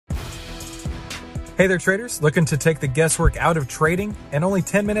Hey there traders, looking to take the guesswork out of trading and only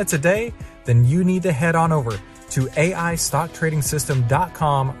 10 minutes a day? Then you need to head on over to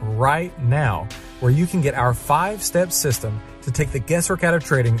AIStockTradingSystem.com right now, where you can get our 5-step system to take the guesswork out of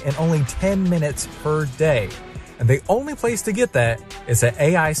trading in only 10 minutes per day. And the only place to get that is at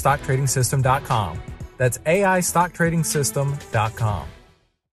AIStockTradingSystem.com. That's AIStockTradingSystem.com.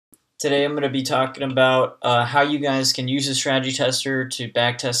 Today I'm going to be talking about how you guys can use a strategy tester to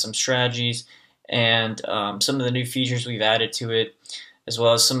backtest some strategies and some of the new features we've added to it, as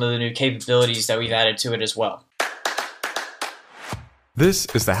well as some of the new capabilities that we've added to it as well. This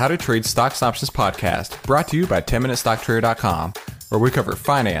is the How to Trade Stocks and Options podcast, brought to you by 10MinuteStockTrader.com, where we cover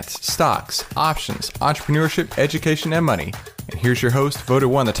finance, stocks, options, entrepreneurship, education, and money. And here's your host, voted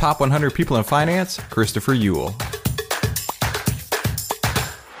one of the top 100 people in finance, Christopher Uhl.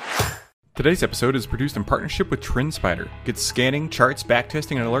 Today's episode is produced in partnership with TrendSpider. Get scanning, charts,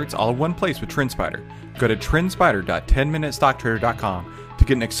 backtesting, and alerts all in one place with TrendSpider. Go to trendspider.10MinuteStockTrader.com to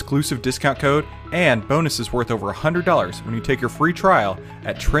get an exclusive discount code and bonuses worth over $100 when you take your free trial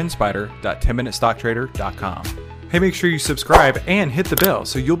at trendspider.10MinuteStockTrader.com. Hey, make sure you subscribe and hit the bell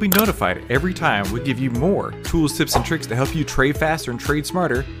so you'll be notified every time we give you more tools, tips, and tricks to help you trade faster and trade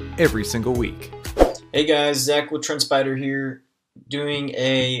smarter every single week. Hey guys, Zach with TrendSpider here, doing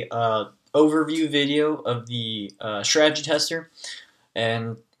a overview video of the strategy tester.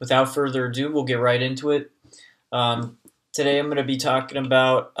 And without further ado, we'll get right into it. Today I'm going to be talking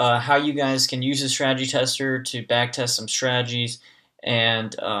about how you guys can use the strategy tester to backtest some strategies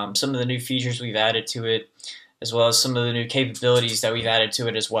and some of the new features we've added to it, as well as some of the new capabilities that we've added to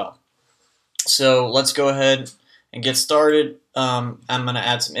it as well. So let's go ahead and get started. I'm going to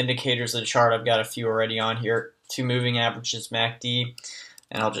add some indicators to the chart. I've got a few already on here. 2 moving averages, MACD,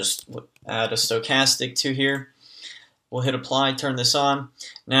 and I'll just add a stochastic to here. We'll hit apply, turn this on.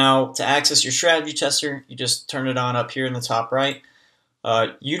 Now, to access your strategy tester, you just turn it on up here in the top right.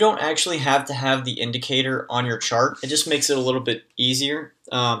 You don't actually have to have the indicator on your chart. It just makes it a little bit easier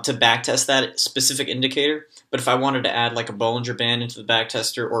to backtest that specific indicator. But if I wanted to add like a Bollinger Band into the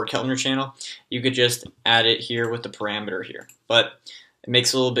backtester or a Keltner channel, you could just add it here with the parameter here. But it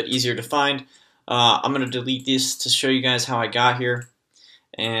makes it a little bit easier to find. I'm going to delete this to show you guys how I got here.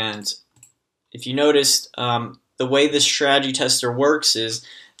 And if you noticed, the way this strategy tester works is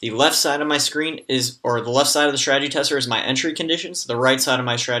the left side of my screen is, or the left side of the strategy tester is my entry conditions. The right side of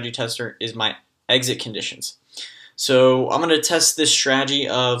my strategy tester is my exit conditions. So I'm going to test this strategy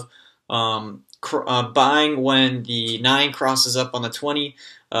of buying when the 9 crosses up on the 20,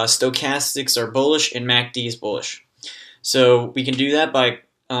 stochastics are bullish, and MACD is bullish. So we can do that by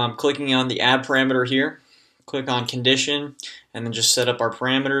clicking on the add parameter here, click on condition, and then just set up our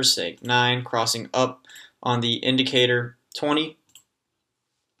parameters, say 9 crossing up on the indicator 20.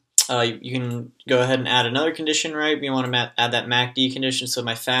 You can go ahead and add another condition, right? We want to add that MACD condition, so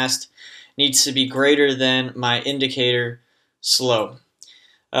my fast needs to be greater than my indicator slow.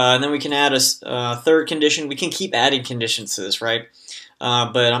 And then we can add a third condition. We can keep adding conditions to this, right?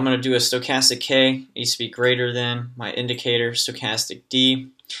 But I'm going to do a stochastic K, needs to be greater than my indicator stochastic D.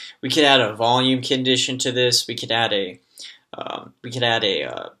 We could add a volume condition to this. We could add a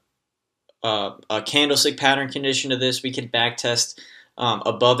candlestick pattern condition to this. We could backtest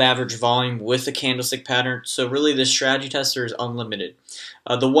above average volume with a candlestick pattern. So really this strategy tester is unlimited.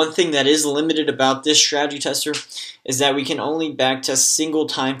 The one thing that is limited about this strategy tester is that we can only backtest single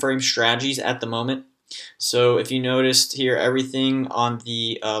time frame strategies at the moment. So if you noticed here, everything on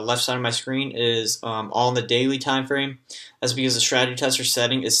the left side of my screen is all in the daily time frame. That's because the strategy tester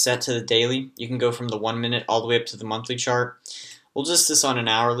setting is set to the daily. You can go from the 1 minute all the way up to the monthly chart. We'll just this on an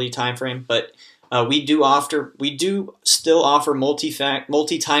hourly time frame, but we do still offer multi-time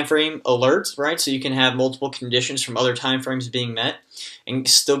frame alerts, right? So you can have multiple conditions from other time frames being met and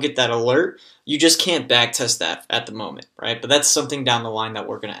still get that alert. You just can't backtest that at the moment, right? But that's something down the line that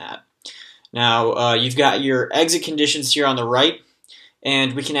we're going to add. Now, you've got your exit conditions here on the right,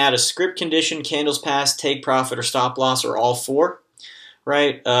 and we can add a script condition, candles pass, take profit, or stop loss, or all 4,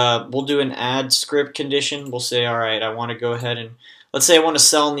 right? We'll do an add script condition. We'll say, all right, I want to go ahead and, let's say I want to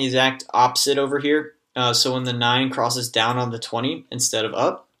sell in the exact opposite over here. So when the 9 crosses down on the 20 instead of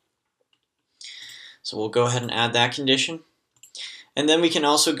up. So we'll go ahead and add that condition. And then we can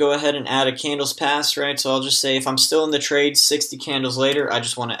also go ahead and add a candles pass, right? So I'll just say if I'm still in the trade 60 candles later, I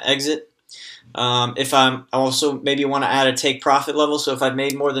just want to exit. If I also maybe want to add a take profit level, so if I've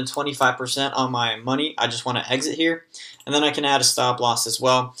made more than 25% on my money, I just want to exit here. And then I can add a stop loss as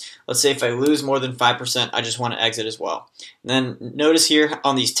well. Let's say if I lose more than 5%, I just want to exit as well. And then notice here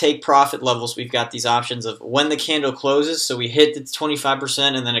on these take profit levels, we've got these options of when the candle closes, so we hit the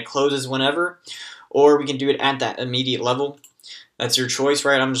 25% and then it closes whenever, or we can do it at that immediate level. That's your choice,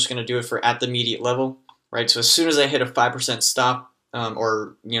 right? I'm just going to do it for at the immediate level, right? So as soon as I hit a 5% stop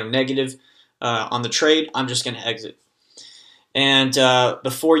or negative on the trade, I'm just going to exit. And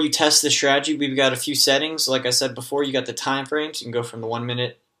before you test this strategy, we've got a few settings. Like I said before, you got the time frames. You can go from the 1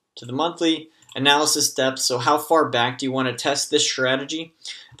 minute to the monthly. Analysis depth, so how far back do you want to test this strategy?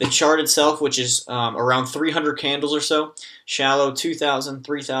 The chart itself, which is around 300 candles or so. Shallow, 2,000,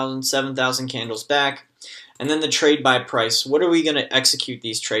 3,000, 7,000 candles back. And then the trade by price. What are we going to execute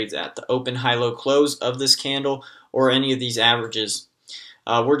these trades at? The open, high, low close of this candle or any of these averages?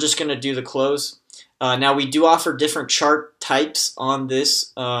 We're just going to do the close. Now, we do offer different chart types on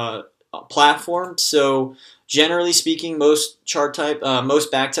this platform. So generally speaking, most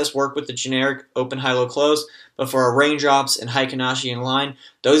backtests work with the generic open, high, low close. But for our raindrops and Heikin-Ashi and line,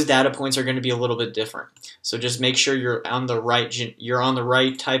 those data points are going to be a little bit different. So just make sure you're on the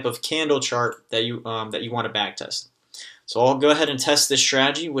right type of candle chart that you want to backtest. So I'll go ahead and test this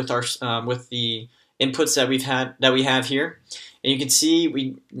strategy with our with the inputs that we have here, and you can see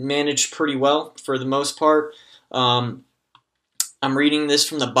we managed pretty well for the most part. I'm reading this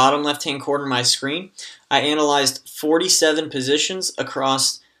from the bottom left-hand corner of my screen. I analyzed 47 positions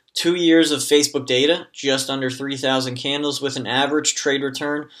across 2 years of Facebook data, just under 3,000 candles with an average trade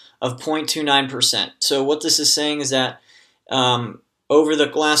return of 0.29%. So what this is saying is that over the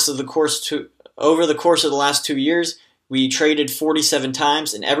course of the last 2 years, we traded 47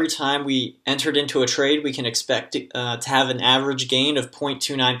 times, and every time we entered into a trade, we can expect to have an average gain of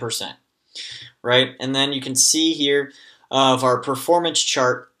 0.29%. Right, and then you can see here of our performance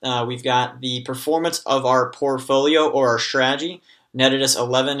chart, we've got the performance of our portfolio or our strategy netted us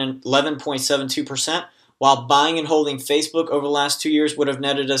 11.72%, while buying and holding Facebook over the last 2 years would have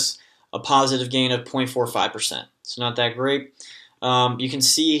netted us a positive gain of 0.45%. It's not that great. You can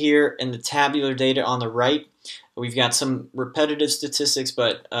see here in the tabular data on the right, we've got some repetitive statistics,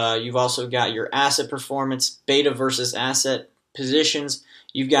 but you've also got your asset performance, beta versus asset positions.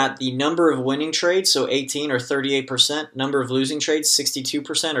 You've got the number of winning trades, so 18 or 38%. Number of losing trades,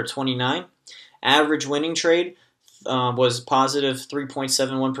 62% or 29. Average winning trade was positive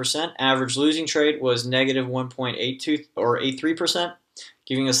 3.71%. Average losing trade was negative 1.82 or 83%,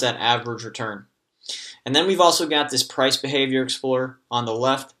 giving us that average return. And then we've also got this price behavior explorer on the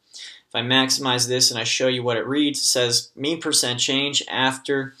left. If I maximize this and I show you what it reads, it says mean percent change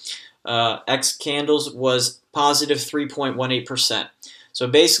after X candles was positive 3.18%. So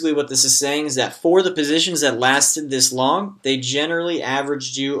basically what this is saying is that for the positions that lasted this long, they generally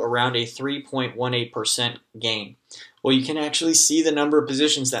averaged you around a 3.18% gain. Well, you can actually see the number of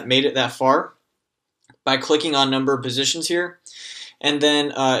positions that made it that far by clicking on number of positions here. And then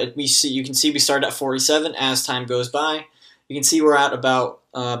you can see we started at 47 as time goes by. You can see we're at about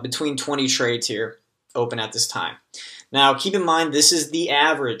between 20 trades here open at this time. Now, keep in mind, this is the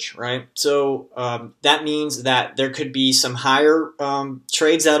average, right? So that means that there could be some higher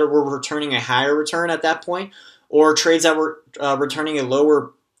trades that were returning a higher return at that point, or trades that were returning a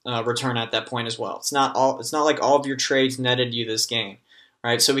lower return at that point as well. It's not like all of your trades netted you this gain,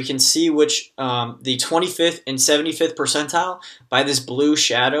 right? So we can see which the 25th and 75th percentile by this blue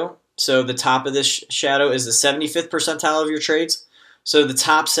shadow. So the top of this shadow is the 75th percentile of your trades. So the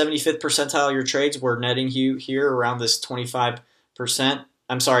top 75th percentile of your trades were netting you here around this 25%.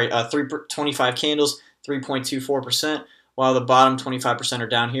 I'm sorry, 25 candles, 3.24%, while the bottom 25% are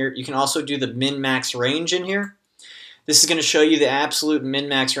down here. You can also do the min-max range in here. This is going to show you the absolute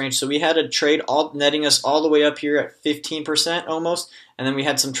min-max range. So we had a trade netting us all the way up here at 15% almost, and then we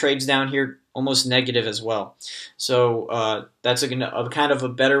had some trades down here almost negative as well. So that's a kind of a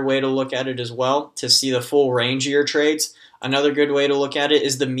better way to look at it as well, to see the full range of your trades. Another good way to look at it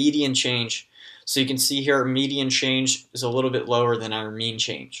is the median change. So you can see here our median change is a little bit lower than our mean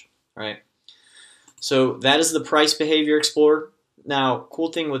change, right? So that is the Price Behavior Explorer. Now,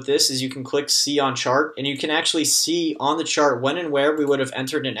 cool thing with this is you can click See on Chart, and you can actually see on the chart when and where we would have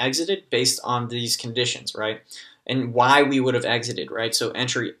entered and exited based on these conditions, right? And why we would have exited, right? So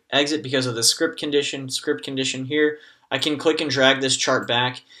entry, exit because of the script condition here. I can click and drag this chart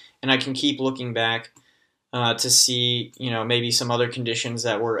back, and I can keep looking back to see, maybe some other conditions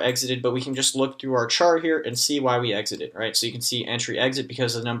that were exited, but we can just look through our chart here and see why we exited, right? So you can see entry, exit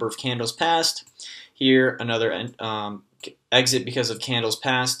because of the number of candles passed. Here, another exit because of candles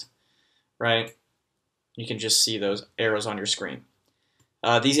passed, right? You can just see those arrows on your screen.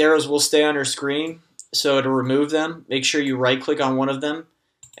 These arrows will stay on your screen, so to remove them, make sure you right-click on one of them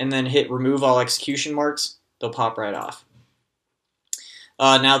and then hit Remove All Execution Marks. They'll pop right off.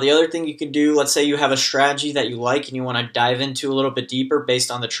 Now, the other thing you can do, let's say you have a strategy that you like and you want to dive into a little bit deeper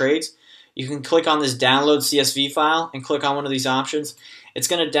based on the trades, you can click on this download CSV file and click on one of these options. It's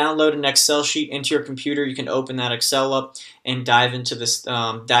going to download an Excel sheet into your computer. You can open that Excel up and dive into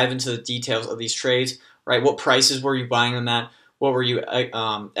the details of these trades. Right? What prices were you buying them at? What were you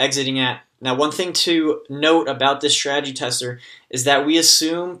exiting at? Now, one thing to note about this strategy tester is that we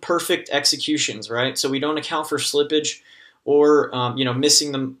assume perfect executions, right? So we don't account for slippage or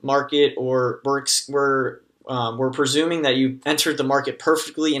missing the market, or we're presuming that you entered the market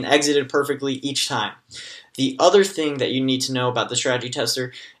perfectly and exited perfectly each time. The other thing that you need to know about the strategy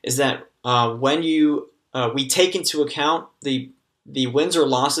tester is that we take into account the wins or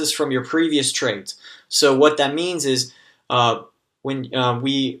losses from your previous trades. So what that means is when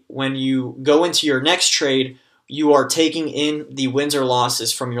you go into your next trade, you are taking in the wins or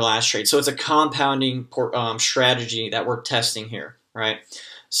losses from your last trade. So it's a compounding strategy that we're testing here, right?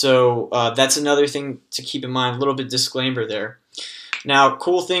 So that's another thing to keep in mind. A little bit disclaimer there. Now,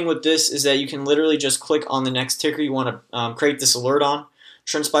 cool thing with this is that you can literally just click on the next ticker you want to create this alert on.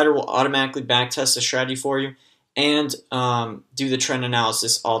 TrendSpider will automatically backtest the strategy for you and do the trend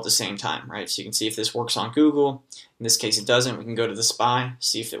analysis all at the same time, right? So you can see if this works on Google. In this case, it doesn't. We can go to the SPY,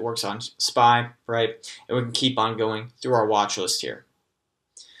 see if it works on SPY, right? And we can keep on going through our watch list here.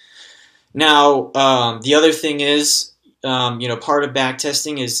 Now, the other thing is, part of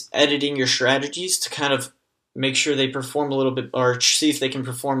backtesting is editing your strategies to kind of make sure they perform a little bit, or see if they can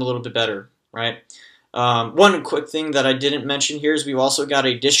perform a little bit better, right? One quick thing that I didn't mention here is we've also got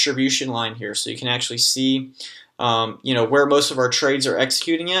a distribution line here, so you can actually see, where most of our trades are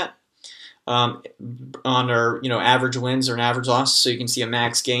executing at on our, average wins or an average loss. So you can see a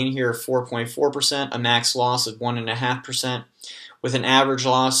max gain here of 4.4%, a max loss of 1.5%, with an average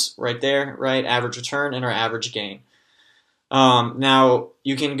loss right there, right? Average return and our average gain. Now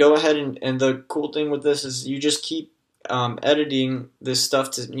you can go ahead and the cool thing with this is you just keep editing this stuff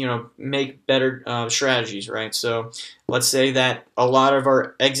to make better strategies, right? So let's say that a lot of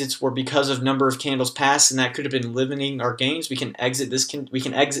our exits were because of number of candles passed, and that could have been limiting our gains. We can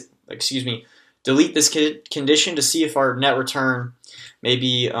delete this condition to see if our net return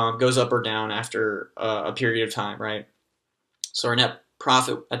maybe goes up or down after a period of time, right? So our net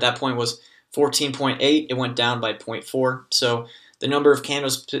profit at that point was 14.8. It went down by 0.4. So the number of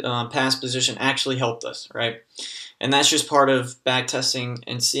candles past position actually helped us, right? And that's just part of backtesting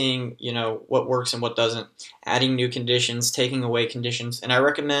and seeing, what works and what doesn't, adding new conditions, taking away conditions. And I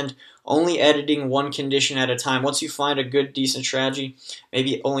recommend only editing one condition at a time. Once you find a good, decent strategy,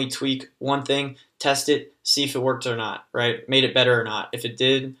 maybe only tweak one thing, test it, see if it worked or not, right? Made it better or not. If it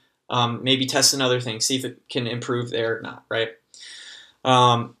did, maybe test another thing, see if it can improve there or not, right?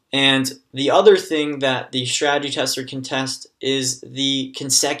 And the other thing that the strategy tester can test is the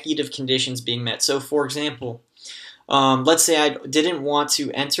consecutive conditions being met. So, for example, let's say I didn't want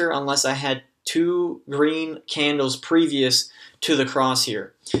to enter unless I had 2 green candles previous to the cross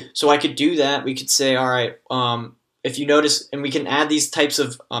here. So I could do that. We could say, all right, if you notice, and we can add these types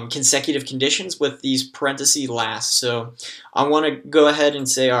of consecutive conditions with these parentheses last. So I want to go ahead and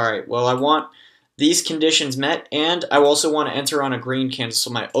say, all right, well, I want these conditions met, and I also want to enter on a green candle. So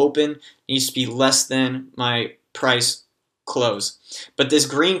my open needs to be less than my price close. But this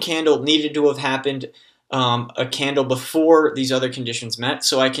green candle needed to have happened a candle before these other conditions met.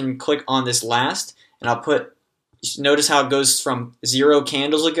 So I can click on this last, and I'll notice how it goes from 0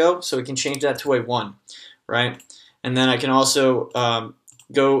 candles ago. So we can change that to a 1, right? And then I can also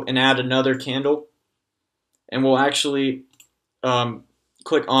go and add another candle, and we'll actually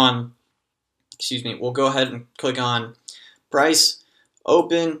click on, we'll go ahead and click on price,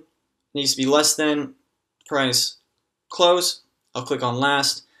 open, needs to be less than, price, close. I'll click on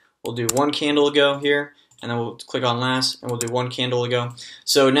last. We'll do 1 candle ago here, and then we'll click on last, and we'll do 1 candle ago.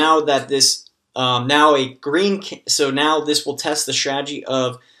 So now that this, so now this will test the strategy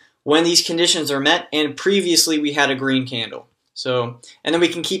of when these conditions are met, and previously we had a green candle. So, and then we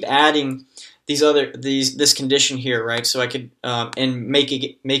can keep adding this condition here, right? So I could and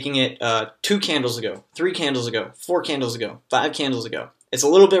making it 2 candles ago, 3 candles ago, 4 candles ago, 5 candles ago. It's a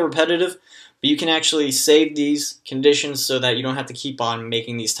little bit repetitive, but you can actually save these conditions so that you don't have to keep on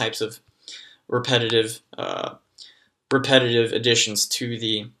making these types of repetitive additions to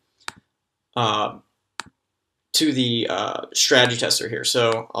the strategy tester here.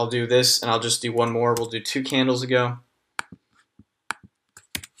 So I'll do this, and I'll just do one more. We'll do 2 candles ago.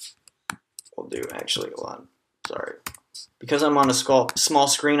 We'll do, actually, hold on, sorry. Because I'm on a small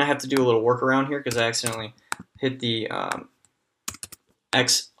screen, I have to do a little workaround here because I accidentally hit the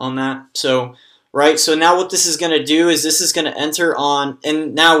X on that. So, right, so now what this is going to do is this is going to enter on,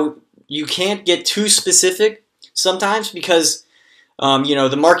 and now you can't get too specific sometimes because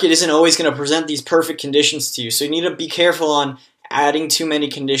The market isn't always going to present these perfect conditions to you. So you need to be careful on adding too many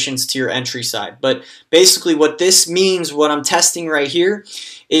conditions to your entry side. But basically what this means, what I'm testing right here,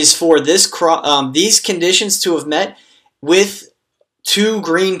 is for these conditions to have met with 2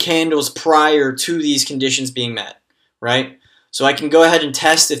 green candles prior to these conditions being met, right? So I can go ahead and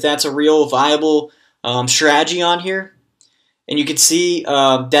test if that's a real viable strategy on here. And you can see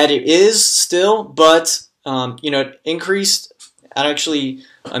that it is still, but it increased.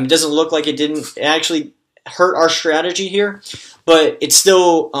 It doesn't look like it didn't actually hurt our strategy here, but it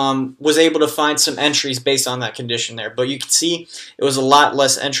still was able to find some entries based on that condition there. But you can see it was a lot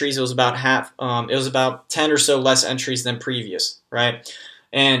less entries. It was about half. It was about 10 or so less entries than previous, right?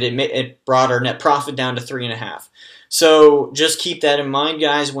 And it brought our net profit down to 3.5. So just keep that in mind,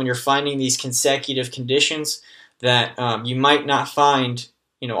 guys, when you're finding these consecutive conditions, that you might not find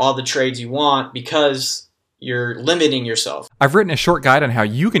all the trades you want because you're limiting yourself. I've written a short guide on how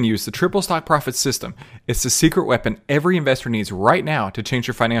you can use the Triple Stock Profit system. It's the secret weapon every investor needs right now to change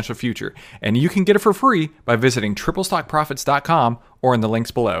your financial future, and you can get it for free by visiting TripleStockProfits.com or in the links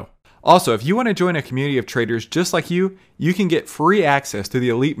below. Also, if you want to join a community of traders just like you can get free access to the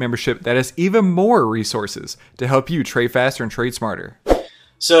Elite membership that has even more resources to help you trade faster and trade smarter.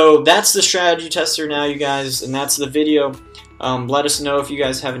 So that's the strategy tester now, you guys, and that's the video. Let us know if you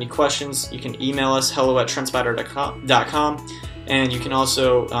guys have any questions. You can email us, hello@trendspider.com, and you can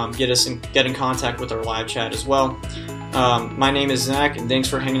also get in contact with our live chat as well. My name is Zach, and thanks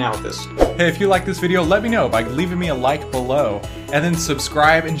for hanging out with us. Hey, if you like this video, let me know by leaving me a like below, and then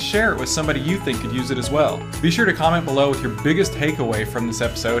subscribe and share it with somebody you think could use it as well. Be sure to comment below with your biggest takeaway from this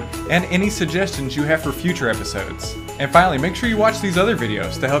episode and any suggestions you have for future episodes. And finally, make sure you watch these other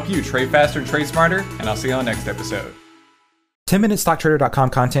videos to help you trade faster and trade smarter, and I'll see you on the next episode. 10MinuteStockTrader.com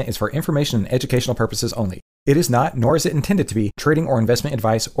content is for information and educational purposes only. It is not, nor is it intended to be, trading or investment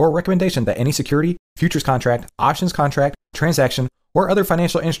advice or recommendation that any security, futures contract, options contract, transaction, or other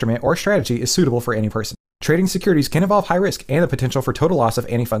financial instrument or strategy is suitable for any person. Trading securities can involve high risk and the potential for total loss of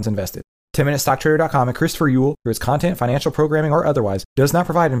any funds invested. 10MinuteStockTrader.com and Christopher Uhl, through its content, financial programming, or otherwise, does not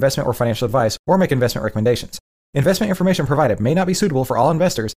provide investment or financial advice or make investment recommendations. Investment information provided may not be suitable for all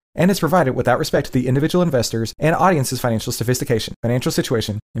investors and is provided without respect to the individual investors and audience's financial sophistication, financial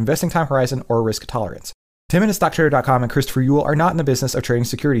situation, investing time horizon, or risk tolerance. 10MinuteStockTrader.com and Christopher Uhl are not in the business of trading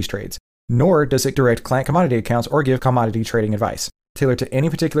securities trades, nor does it direct client commodity accounts or give commodity trading advice tailored to any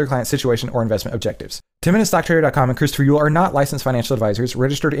particular client situation or investment objectives. 10MinuteStockTrader.com and Christopher Uhl are not licensed financial advisors,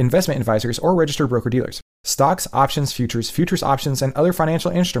 registered investment advisors, or registered broker-dealers. Stocks, options, futures options, and other financial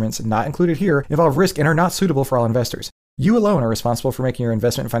instruments not included here involve risk and are not suitable for all investors. You alone are responsible for making your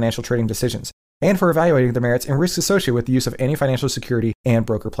investment and financial trading decisions, and for evaluating the merits and risks associated with the use of any financial security and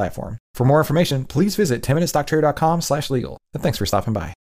broker platform. For more information, please visit 10MinuteStockTrader.com/legal. And thanks for stopping by.